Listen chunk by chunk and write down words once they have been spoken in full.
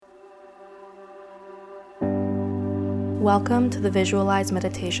Welcome to the Visualize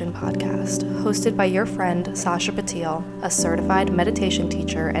Meditation Podcast, hosted by your friend Sasha Patil, a certified meditation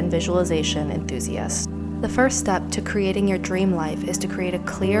teacher and visualization enthusiast. The first step to creating your dream life is to create a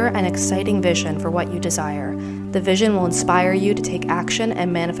clear and exciting vision for what you desire. The vision will inspire you to take action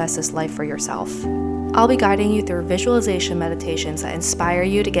and manifest this life for yourself. I'll be guiding you through visualization meditations that inspire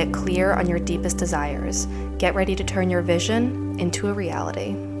you to get clear on your deepest desires. Get ready to turn your vision into a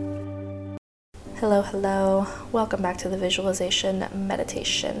reality. Hello. Welcome back to the Visualization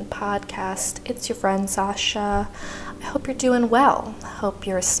Meditation Podcast. It's your friend Sasha. I hope you're doing well. Hope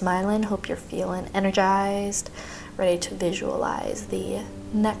you're smiling. Hope you're feeling energized, ready to visualize the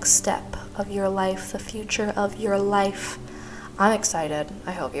next step of your life, the future of your life. I'm excited.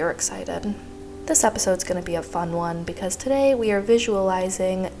 I hope you're excited. This episode's going to be a fun one because today we are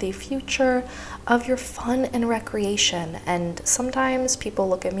visualizing the future of your fun and recreation. And sometimes people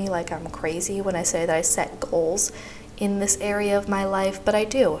look at me like I'm crazy when I say that I set goals in this area of my life, but I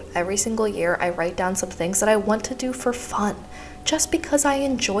do. Every single year I write down some things that I want to do for fun, just because I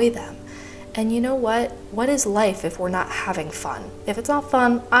enjoy them. And you know what? What is life if we're not having fun? If it's not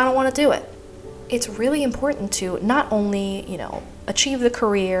fun, I don't want to do it. It's really important to not only, achieve the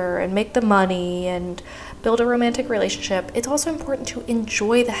career and make the money and build a romantic relationship. It's also important to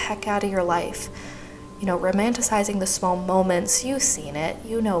enjoy the heck out of your life. Romanticizing the small moments. You've seen it.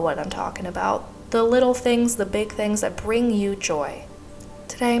 You know what I'm talking about. The little things, the big things that bring you joy.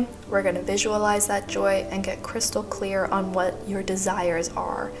 Today, we're going to visualize that joy and get crystal clear on what your desires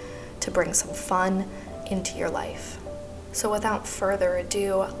are to bring some fun into your life. So without further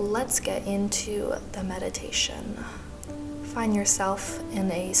ado, let's get into the meditation. Find yourself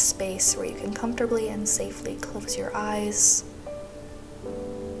in a space where you can comfortably and safely close your eyes.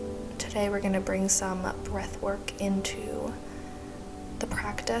 Today we're going to bring some breath work into the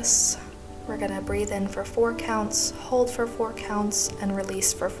practice. We're going to breathe in for 4 counts, hold for 4 counts, and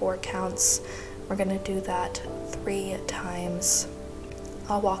release for 4 counts. We're going to do that 3 times.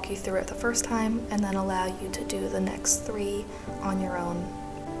 I'll walk you through it the first time and then allow you to do the next 3 on your own.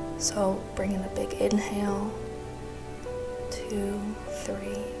 So bring in a big inhale, 2, 3,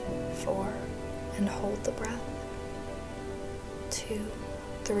 4, and hold the breath. 2,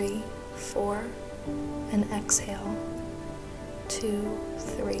 3, 4, and exhale. 2,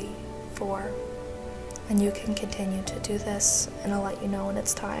 3, 4. And you can continue to do this, and I'll let you know when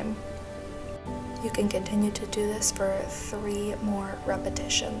it's time. You can continue to do this for 3 more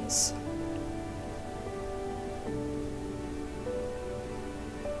repetitions.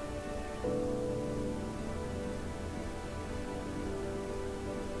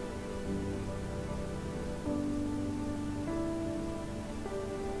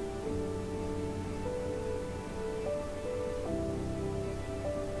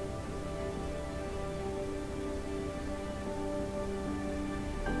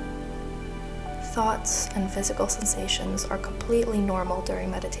 Thoughts and physical sensations are completely normal during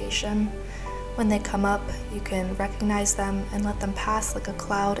meditation. When they come up, you can recognize them and let them pass like a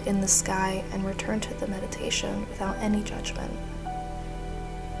cloud in the sky and return to the meditation without any judgment.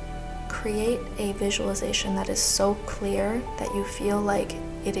 Create a visualization that is so clear that you feel like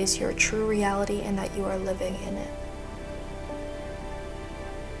it is your true reality and that you are living in it.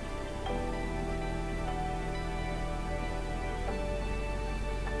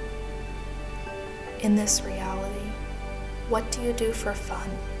 In this reality, what do you do for fun?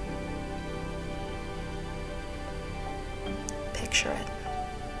 Picture it.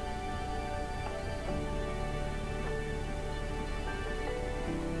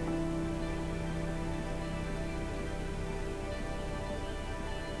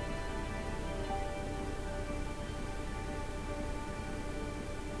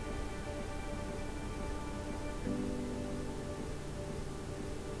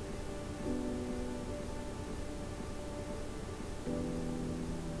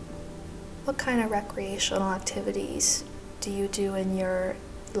 What kind of recreational activities do you do in your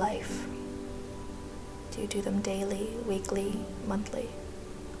life? Do you do them daily, weekly, monthly?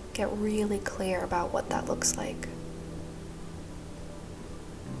 Get really clear about what that looks like.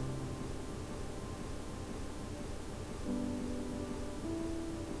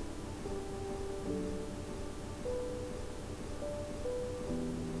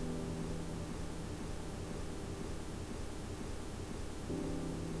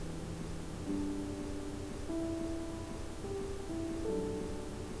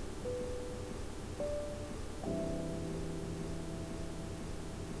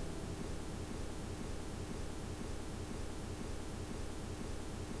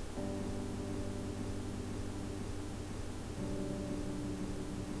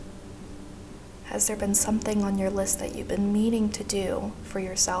 Has there been something on your list that you've been meaning to do for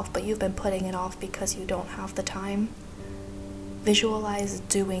yourself, but you've been putting it off because you don't have the time? Visualize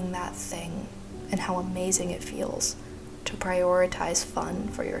doing that thing and how amazing it feels to prioritize fun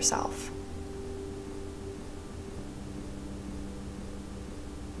for yourself.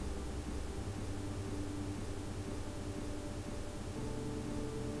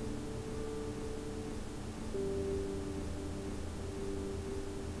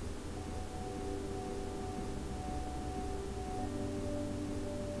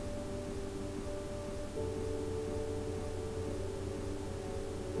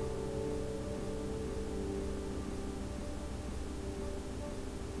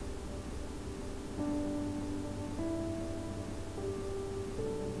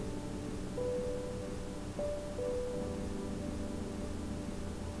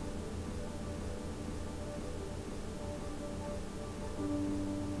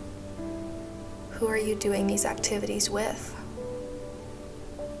 Who are you doing these activities with?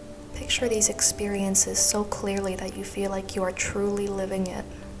 Picture these experiences so clearly that you feel like you are truly living it.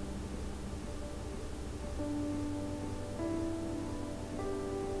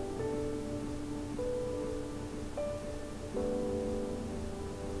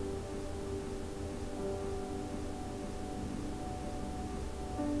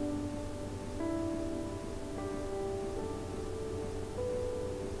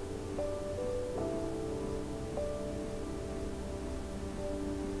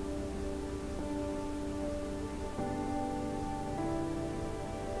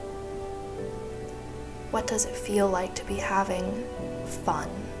 What does it feel like to be having fun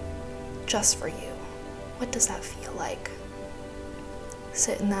just for you? What does that feel like?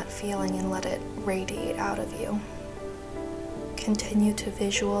 Sit in that feeling and let it radiate out of you. Continue to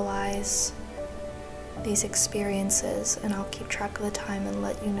visualize these experiences, and I'll keep track of the time and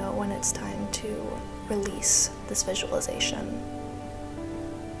let you know when it's time to release this visualization.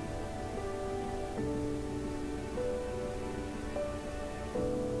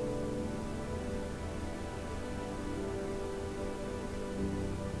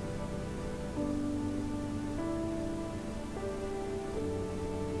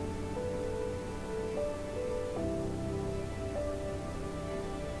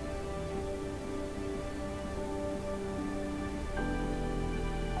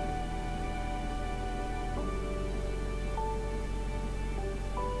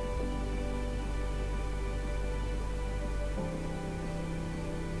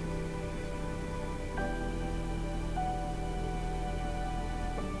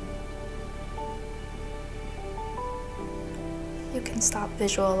 You can stop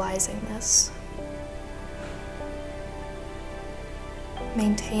visualizing this.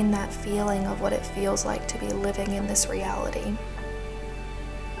 Maintain that feeling of what it feels like to be living in this reality.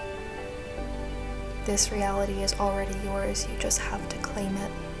 This reality is already yours, you just have to claim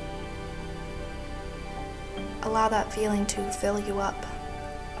it. Allow that feeling to fill you up.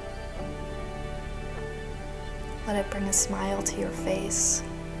 Let it bring a smile to your face.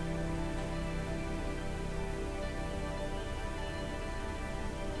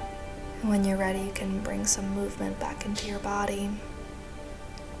 And when you're ready, you can bring some movement back into your body.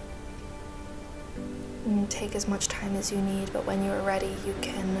 And take as much time as you need, but when you are ready, you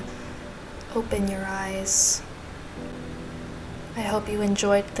can open your eyes. I hope you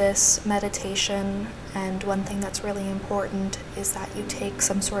enjoyed this meditation, and one thing that's really important is that you take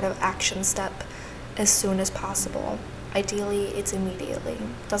some sort of action step as soon as possible. Ideally, it's immediately.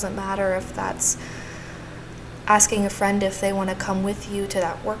 Doesn't matter if that's asking a friend if they want to come with you to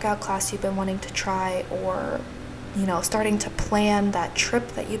that workout class you've been wanting to try, or starting to plan that trip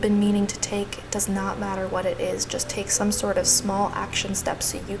that you've been meaning to take. It does not matter what it is. Just take some sort of small action step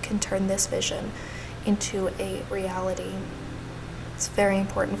so you can turn this vision into a reality. It's very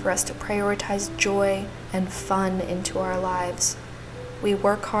important for us to prioritize joy and fun into our lives. We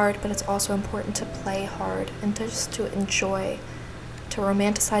work hard, but it's also important to play hard and to enjoy, to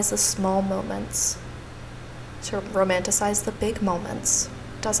romanticize the small moments, to romanticize the big moments.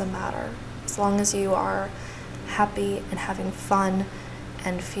 Doesn't matter. As long as you are happy and having fun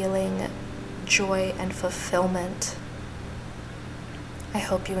and feeling joy and fulfillment. I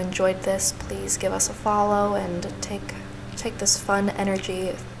hope you enjoyed this. Please give us a follow and take this fun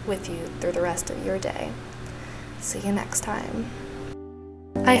energy with you through the rest of your day. See you next time.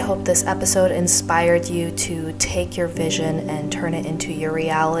 I hope this episode inspired you to take your vision and turn it into your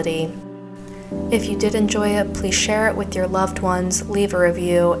reality. If you did enjoy it, please share it with your loved ones, leave a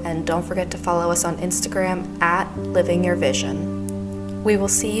review, and don't forget to follow us on Instagram @LivingYourVision. We will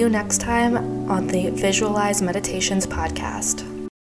see you next time on the Visualize Meditations podcast.